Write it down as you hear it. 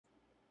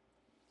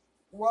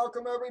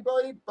Welcome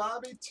everybody.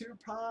 Bobby Two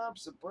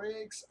Pops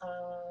breaks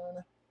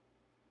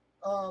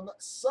on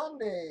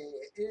Sunday.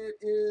 It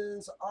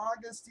is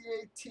August the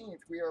 18th.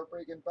 We are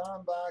breaking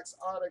Bomb Box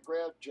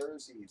autographed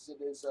jerseys.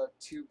 It is a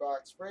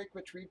 2-box break,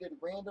 which we did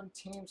random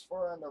teams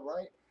for on the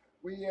right.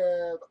 We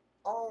have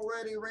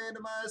already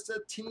randomized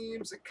the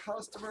teams, the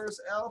customers,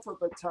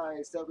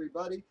 alphabetized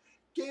everybody.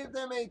 Gave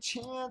them a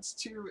chance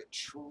to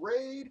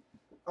trade.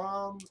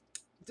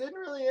 Didn't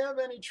really have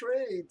any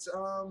trades.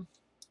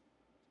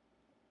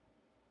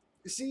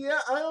 See, yeah,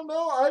 I don't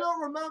know. I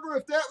don't remember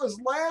if that was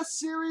last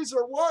series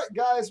or what,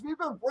 guys. We've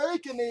been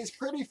breaking these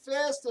pretty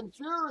fast and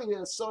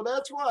furious, so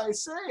that's why I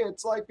say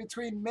it's like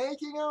between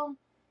making them,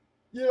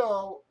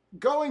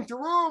 going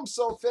through them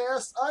so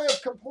fast, I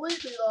have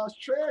completely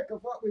lost track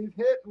of what we've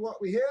hit and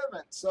what we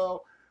haven't.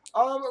 So,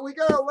 we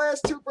got our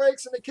last two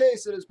breaks in the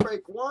case. It is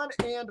break 1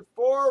 and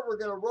 4. We're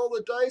gonna roll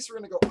the dice. We're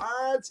gonna go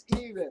odds,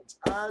 evens,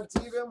 odds,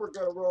 even. We're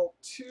gonna roll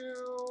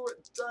 2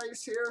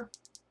 dice here.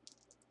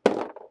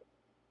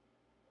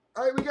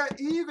 All right, we got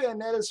even.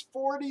 That is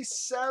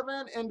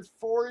 47 and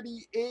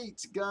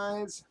 48,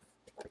 guys.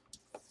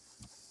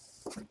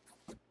 All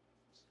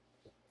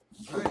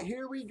right,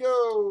 here we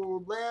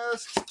go.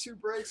 Last two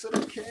breaks of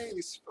the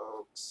case,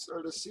 folks.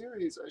 Or the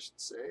series, I should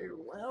say.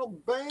 Well,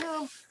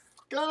 bam.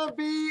 Gonna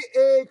be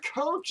a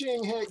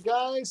coaching hit,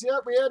 guys.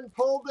 Yep, we hadn't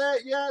pulled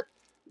that yet.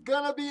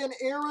 Gonna be an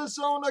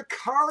Arizona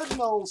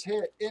Cardinals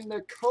hit in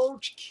the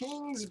coach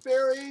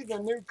Kingsbury, the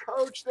new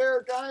coach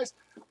there, guys.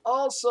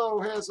 Also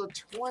has a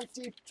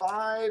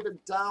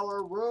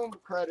 $25 room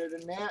credit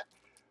in that.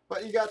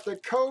 But you got the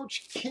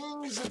coach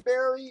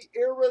Kingsbury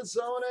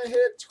Arizona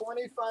hit,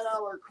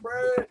 $25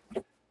 credit.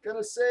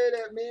 Gonna say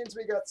that means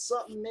we got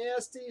something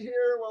nasty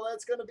here. Well,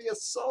 that's gonna be a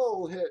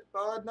soul hit,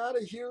 bud. Not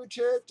a huge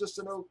hit, just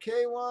an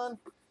okay one.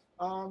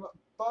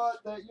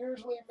 But that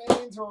usually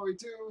means when we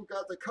do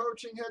got the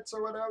coaching hits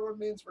or whatever,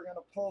 means we're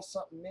gonna pull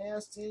something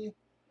nasty.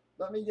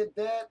 Let me get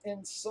that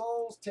in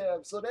souls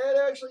tab. So that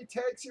actually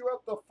takes you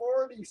up to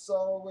 40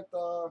 soul with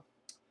the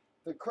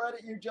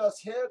credit you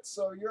just hit.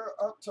 So you're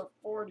up to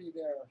 40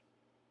 there.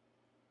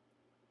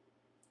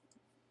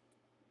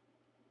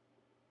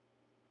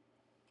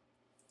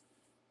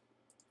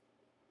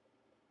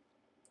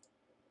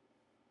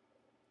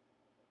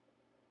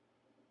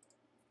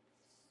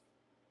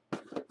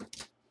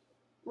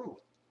 Ooh.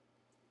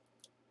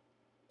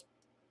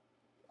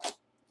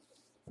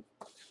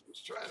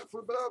 Just trying to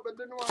flip it up, but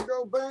didn't want to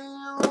go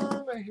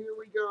bam. Here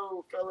we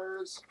go,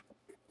 fellas.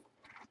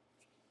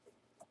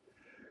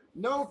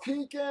 No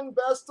peeking.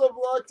 Best of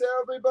luck to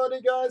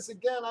everybody, guys.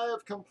 Again, I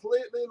have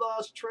completely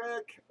lost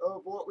track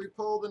of what we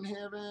pulled and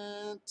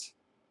haven't.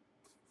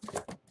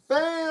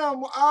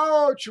 Bam!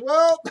 Ouch!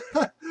 Well,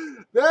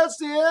 that's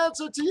the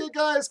answer to you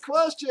guys'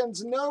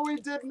 questions. No, we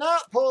did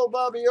not pull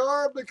Bobby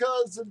Orr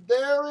because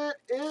there it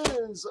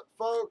is,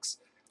 folks.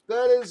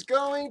 That is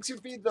going to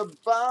be the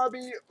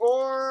Bobby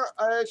Orr.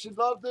 I actually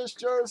love this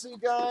jersey,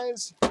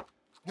 guys.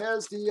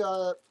 Has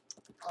the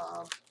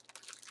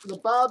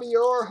Bobby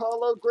Orr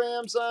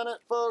holograms on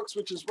it, folks,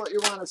 which is what you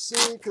want to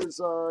see because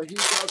he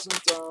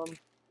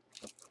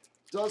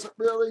doesn't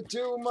really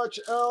do much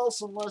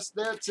else unless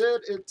that's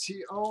it.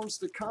 He owns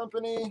the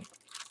company.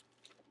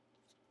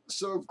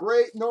 So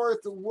Great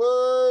North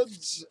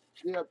Woods.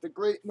 Yeah, the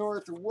Great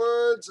North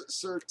Woods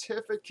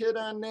certificate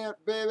on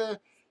that, baby.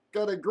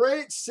 Got a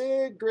great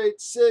SIG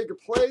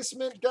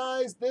placement,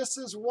 guys. This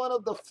is one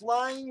of the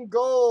flying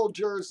gold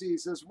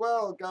jerseys as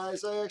well,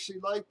 guys. I actually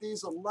like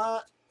these a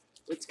lot.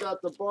 It's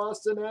got the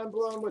Boston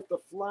emblem with the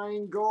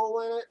flying goal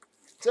in it.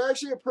 It's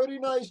actually a pretty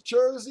nice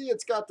jersey.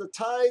 It's got the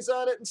ties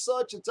on it and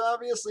such. It's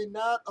obviously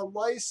not a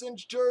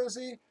licensed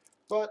jersey,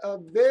 but a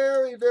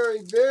very,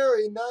 very,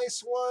 very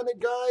nice one,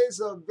 guys.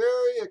 A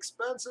very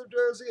expensive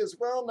jersey as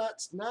well.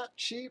 Not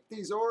cheap.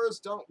 These Oras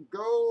don't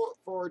go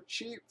for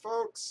cheap,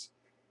 folks.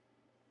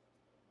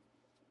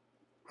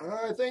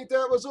 I think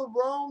that was a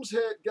Rome's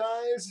hit,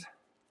 guys.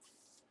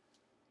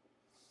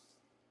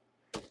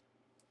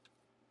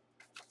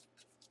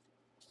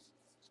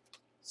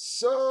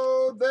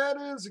 So that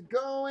is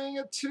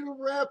going to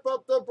wrap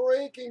up the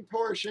breaking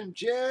portion.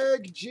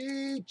 Jag,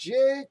 G,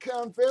 Jake,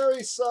 I'm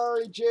very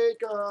sorry,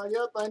 Jake.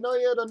 Yep, I know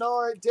you had an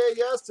alright day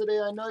yesterday.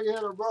 I know you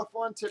had a rough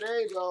one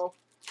today, though.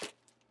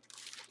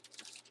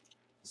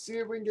 See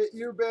if we can get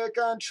you back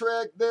on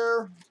track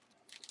there.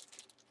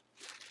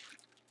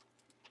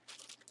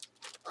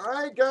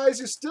 Alright, guys,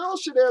 you still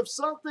should have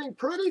something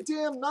pretty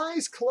damn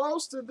nice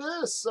close to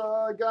this,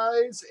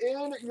 guys,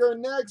 in your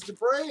next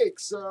break.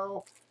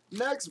 So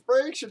next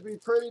break should be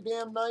pretty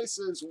damn nice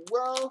as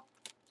well.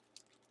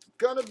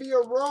 Gonna be a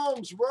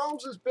Rome's.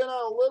 Rome's has been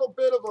on a little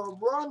bit of a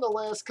run the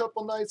last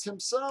couple nights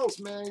himself,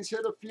 man. He's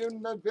hit a few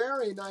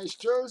very nice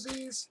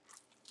jerseys.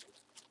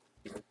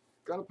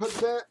 Gonna put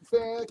that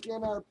back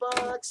in our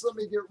box. Let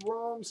me get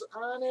Rome's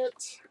on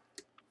it.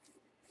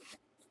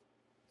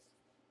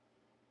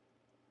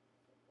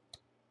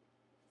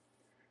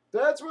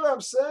 That's what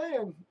I'm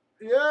saying.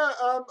 Yeah,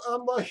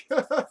 I'm like,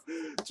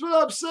 that's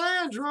what I'm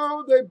saying,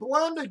 Drew. They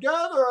blend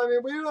together. I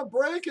mean, we've been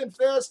breaking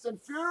fast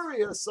and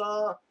furious.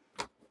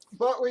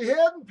 But we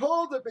hadn't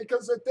pulled it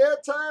because at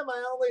that time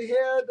I only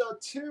had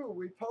two.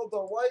 We pulled the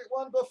white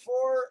one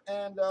before,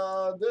 and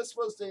this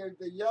was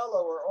the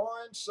yellow or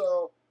orange.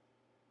 So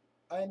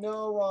I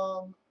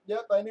know,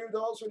 yep, I knew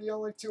those were the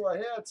only two I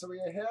had. So we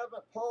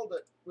haven't pulled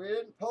it. We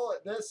didn't pull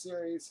it this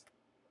series.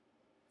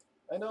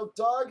 I know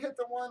Dog hit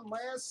the one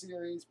last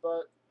series,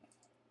 but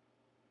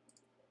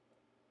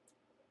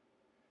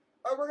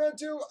we're going to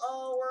do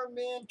our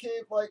Man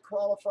Cave Light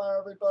qualifier,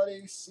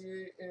 everybody.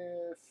 See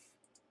if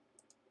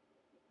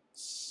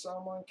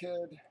someone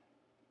could.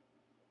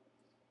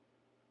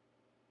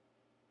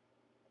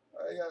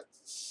 I got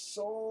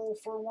Soul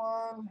for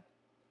one.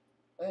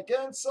 And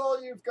again,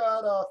 Soul, you've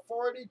got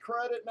 40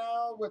 credit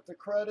now with the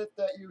credit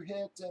that you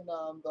hit in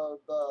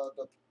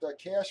the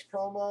cash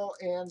promo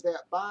and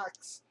that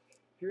box.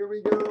 Here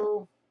we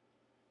go.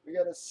 We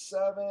got a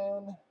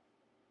 7,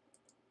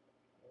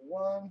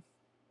 1,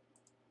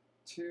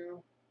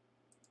 2,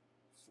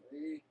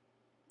 3,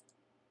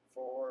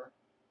 4,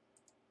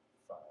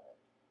 5,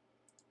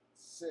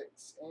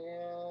 6,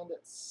 and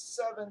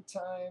 7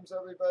 times,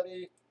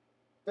 everybody.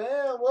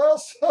 Bam,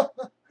 Wilson.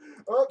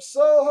 Oh,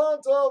 Soul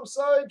Hunt. Oh, I'm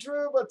sorry,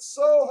 Drew, but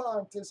Soul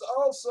Hunt is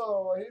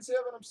also, he's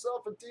having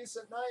himself a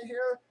decent night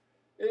here.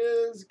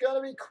 Is going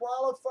to be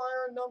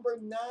qualifier number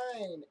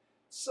 9.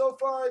 So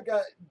far, I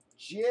got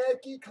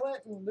Jackie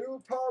Clinton,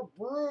 Lou Paul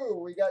Brew.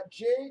 We got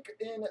Jake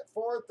in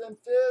 4th and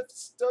 5th,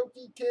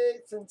 Stokey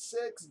Cakes in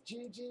 6th,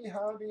 Gigi,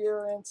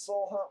 Javier, and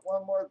Soul Hunt.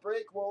 One more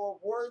break. We'll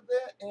award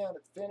that and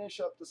finish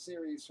up the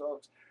series,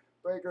 folks.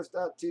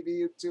 Breakers.tv,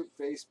 YouTube,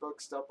 Facebook,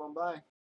 stop on by.